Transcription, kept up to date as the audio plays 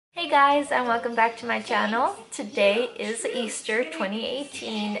guys, and welcome back to my channel. Today is Easter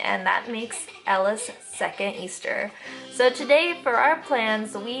 2018 and that makes Ella's second Easter. So today for our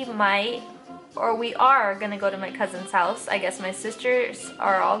plans, we are gonna go to my cousin's house. I guess my sisters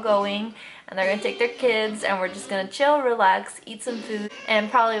are all going and they're gonna take their kids and we're just gonna chill, relax, eat some food, and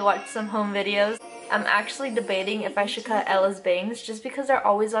probably watch some home videos. I'm actually debating if I should cut Ella's bangs just because they're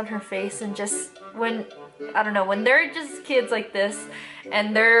always on her face, and just when they're just kids like this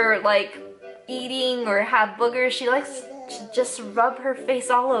and they're like eating or have boogers, she likes to just rub her face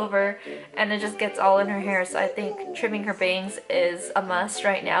all over and it just gets all in her hair. So I think trimming her bangs is a must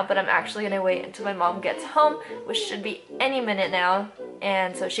right now, but I'm actually gonna wait until my mom gets home, which should be any minute now,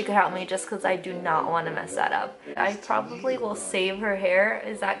 and so she could help me just because I do not want to mess that up. I probably will save her hair.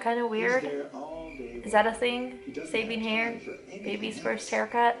 Is that kind of weird? Is that a thing? Saving hair? Baby's first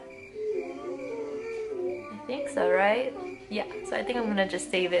haircut? I think so, right? Yeah, so I think I'm gonna just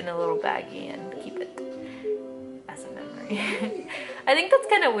save it in a little baggie and keep it as a memory. I think that's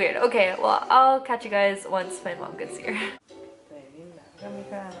kind of weird. Okay, well, I'll catch you guys once my mom gets here.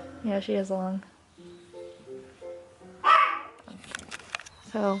 Yeah, she is long.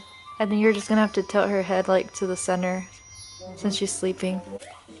 So, I think you're just gonna have to tilt her head like to the center since she's sleeping.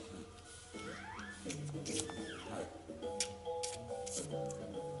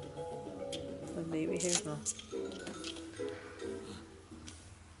 Baby hair, no.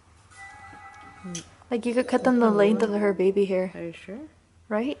 Like you could cut them the length of her baby hair. Are you sure?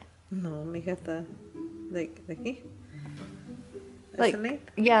 Right? No, make it the aquí. Like,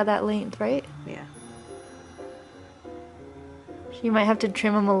 length? Yeah, that length, right? Yeah. You might have to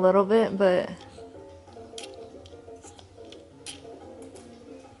trim them a little bit, but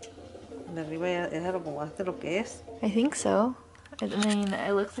De arriba ya se lo acomodaste lo que es. I think so. I mean,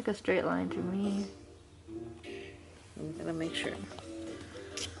 it looks like a straight line to me. I'm gonna make sure.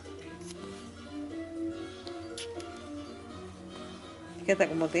 Que hasta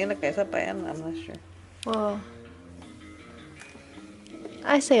como tiene la cabeza para allá, I'm not sure. Well,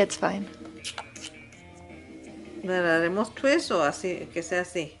 I say it's fine. ¿Le haremos twist o así, que sea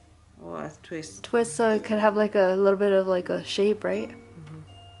así? O a twist. Twist so it could have like a little bit of like a shape, right?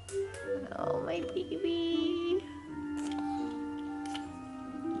 Oh, my baby.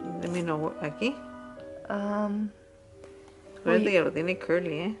 Let me know. ¿Aquí? Well, que lo tiene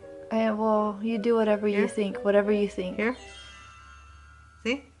curly, well, you do whatever you think. Whatever you think. Here?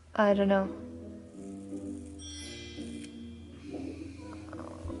 See? I don't know.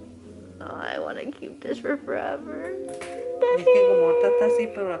 Oh, I want to keep this for forever. Es que como ahorita está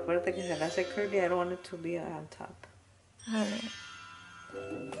así, pero acuérdate que se le hace curly. I don't want it to be on top. Alright.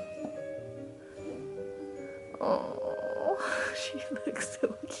 Oh, she looks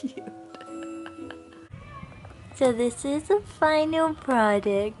so cute. So this is the final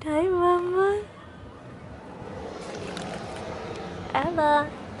product. Hi, Mama. Ella.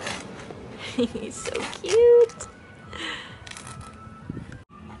 He's so cute.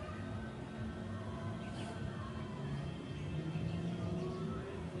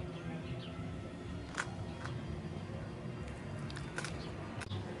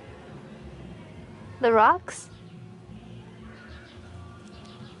 The rocks?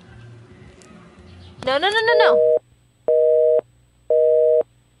 No.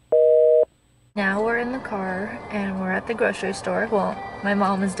 Now we're in the car and we're at the grocery store. Well, my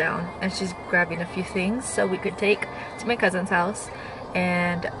mom is down and she's grabbing a few things so we could take to my cousin's house.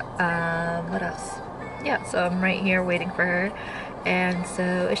 And what else? Yeah, so I'm right here waiting for her, and so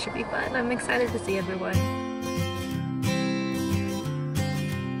it should be fun. I'm excited to see everyone.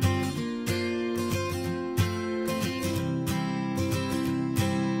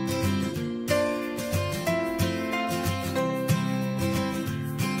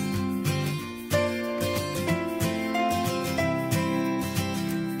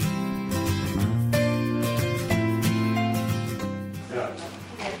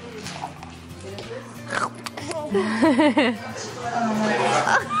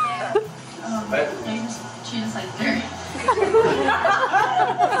 She just like there.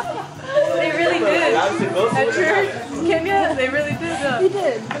 They really did. At church, Kenya, they really did. They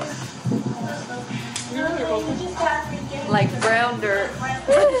did. Like brown dirt.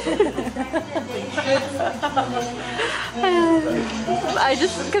 I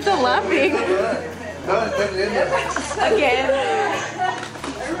just kept on laughing. Again.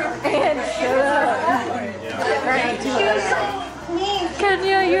 And shut up.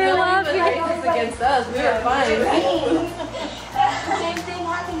 Kenya, you're laughing. It's against us. We were fine. Same thing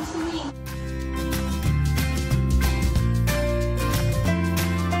happened to me.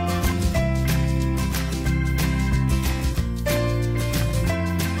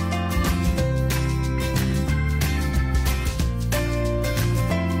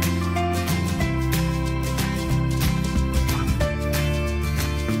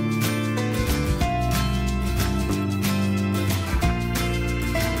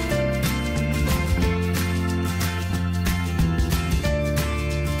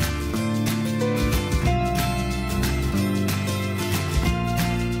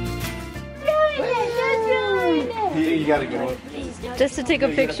 gotta get one. Just to take a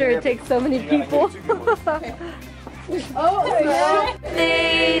picture, it takes so many people. Oh my God!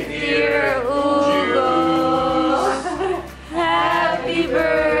 Birthday, dear Hugo. Happy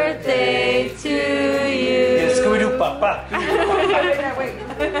birthday to you. Yes, Scooby-Doo, Papa.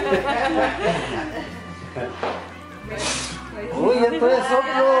 Uy, esto es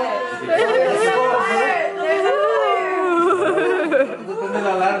soplo.